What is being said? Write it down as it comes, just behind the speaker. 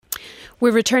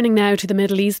We're returning now to the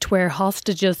Middle East, where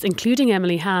hostages, including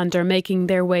Emily Hand, are making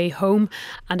their way home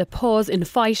and a pause in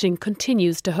fighting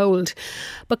continues to hold.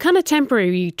 But can a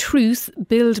temporary truce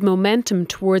build momentum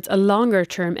towards a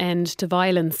longer-term end to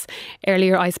violence?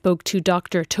 Earlier I spoke to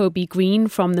Dr. Toby Greene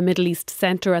from the Middle East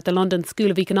Centre at the London School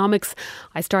of Economics.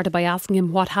 I started by asking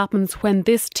him what happens when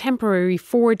this temporary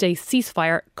 4-day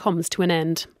ceasefire comes to an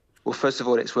end. Well, first of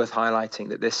all, it's worth highlighting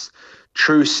that this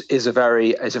truce is a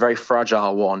very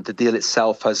fragile one. The deal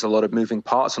itself has a lot of moving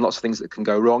parts and lots of things that can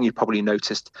go wrong. You probably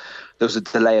noticed there was a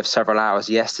delay of several hours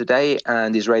yesterday,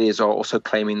 and Israelis are also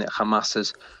claiming that Hamas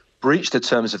has breached the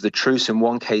terms of the truce. In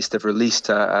one case, they've released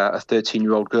a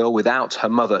 13-year-old girl without her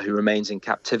mother, who remains in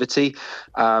captivity,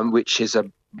 which is a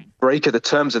break of the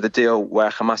terms of the deal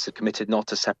where Hamas had committed not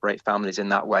to separate families in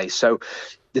that way. So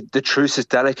the truce is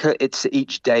delicate.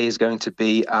 Each day is going to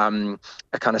be a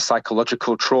kind of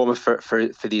psychological trauma for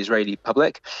the Israeli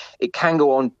public. It can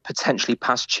go on potentially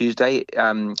past Tuesday.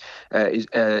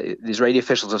 The Israeli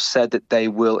officials have said that they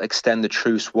will extend the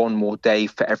truce one more day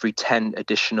for every 10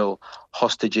 additional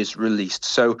hostages released.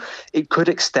 So it could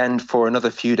extend for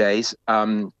another few days.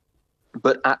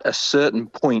 But at a certain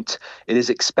point, it is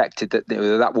expected that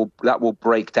that will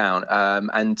break down,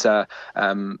 and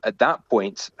at that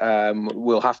point,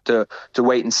 we'll have to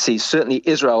wait and see. Certainly,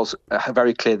 Israel's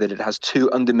very clear that it has two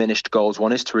undiminished goals.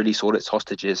 One is to release all its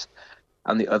hostages,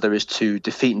 and the other is to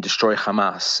defeat and destroy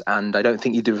Hamas. And I don't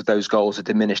think either of those goals are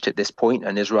diminished at this point,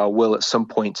 and Israel will at some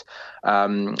point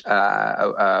want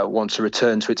to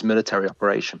return to its military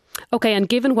operation. OK, and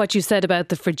given what you said about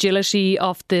the fragility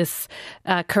of this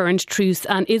current truce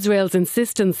and Israel's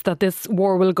insistence that this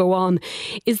war will go on,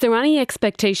 is there any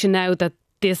expectation now that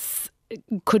this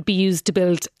could be used to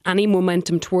build any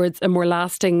momentum towards a more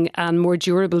lasting and more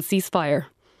durable ceasefire?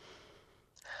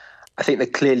 I think there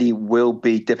clearly will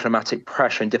be diplomatic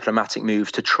pressure and diplomatic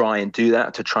moves to try and do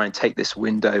that, to try and take this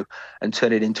window and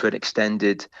turn it into an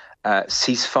extended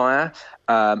ceasefire.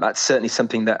 That's certainly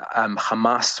something that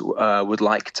Hamas would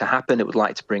like to happen. It would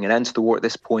like to bring an end to the war at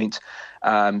this point,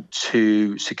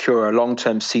 to secure a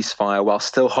long-term ceasefire while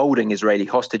still holding Israeli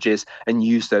hostages and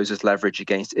use those as leverage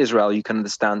against Israel. You can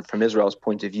understand from Israel's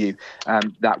point of view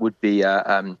that would be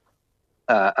a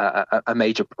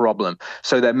major problem.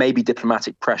 So there may be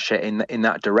diplomatic pressure in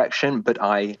that direction, but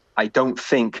I don't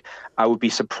think I would be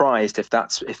surprised if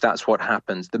that's what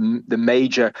happens. The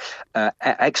major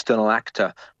external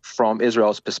actor from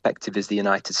Israel's perspective is the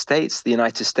United States. The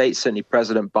United States, certainly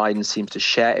President Biden, seems to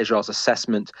share Israel's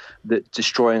assessment that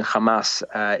destroying Hamas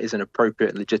is an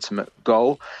appropriate and legitimate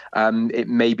goal. It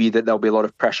may be that there'll be a lot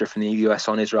of pressure from the US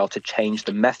on Israel to change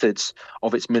the methods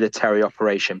of its military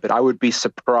operation. But I would be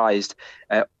surprised,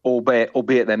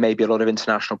 albeit there may be a lot of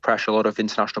international pressure, a lot of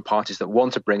international parties that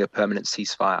want to bring a permanent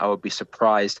ceasefire. I would be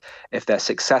surprised if they're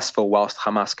successful whilst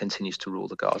Hamas continues to rule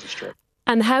the Gaza Strip.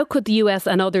 And how could the US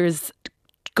and others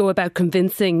go about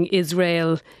convincing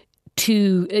Israel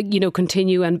to,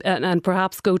 continue and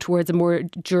perhaps go towards a more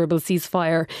durable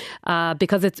ceasefire?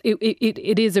 Because it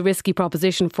is a risky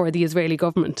proposition for the Israeli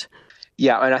government.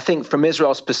 Yeah, and I think from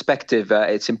Israel's perspective,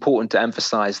 it's important to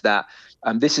emphasize that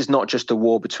this is not just a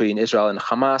war between Israel and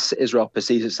Hamas. Israel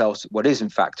perceives itself as what is, in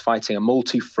fact, fighting a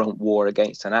multi-front war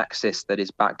against an axis that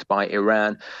is backed by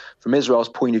Iran. From Israel's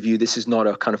point of view, this is not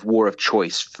a kind of war of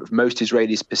choice. Most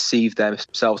Israelis perceive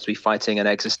themselves to be fighting an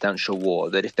existential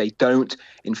war, that if they don't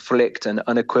inflict an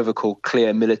unequivocal,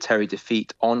 clear military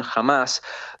defeat on Hamas,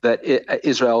 that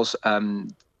Israel's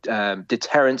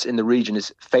deterrence in the region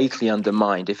is fatally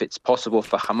undermined. If it's possible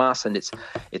for Hamas and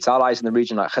its allies in the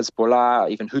region, like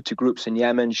Hezbollah, even Houthi groups in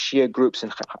Yemen, Shia groups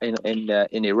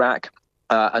in Iraq,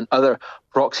 and other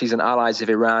proxies and allies of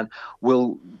Iran,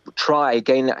 will try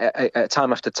again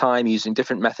time after time, using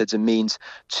different methods and means,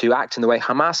 to act in the way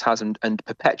Hamas has and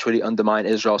perpetually undermine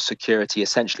Israel's security,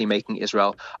 essentially making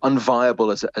Israel unviable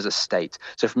as a state.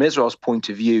 So from Israel's point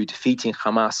of view, defeating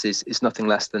Hamas is nothing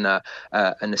less than a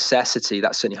necessity.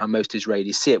 That's certainly how most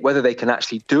Israelis see it. Whether they can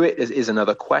actually do it is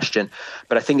another question.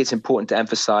 But I think it's important to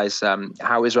emphasize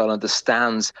how Israel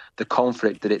understands the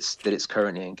conflict that it's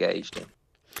currently engaged in.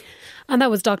 And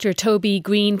that was Dr. Toby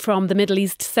Greene from the Middle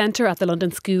East Centre at the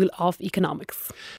London School of Economics.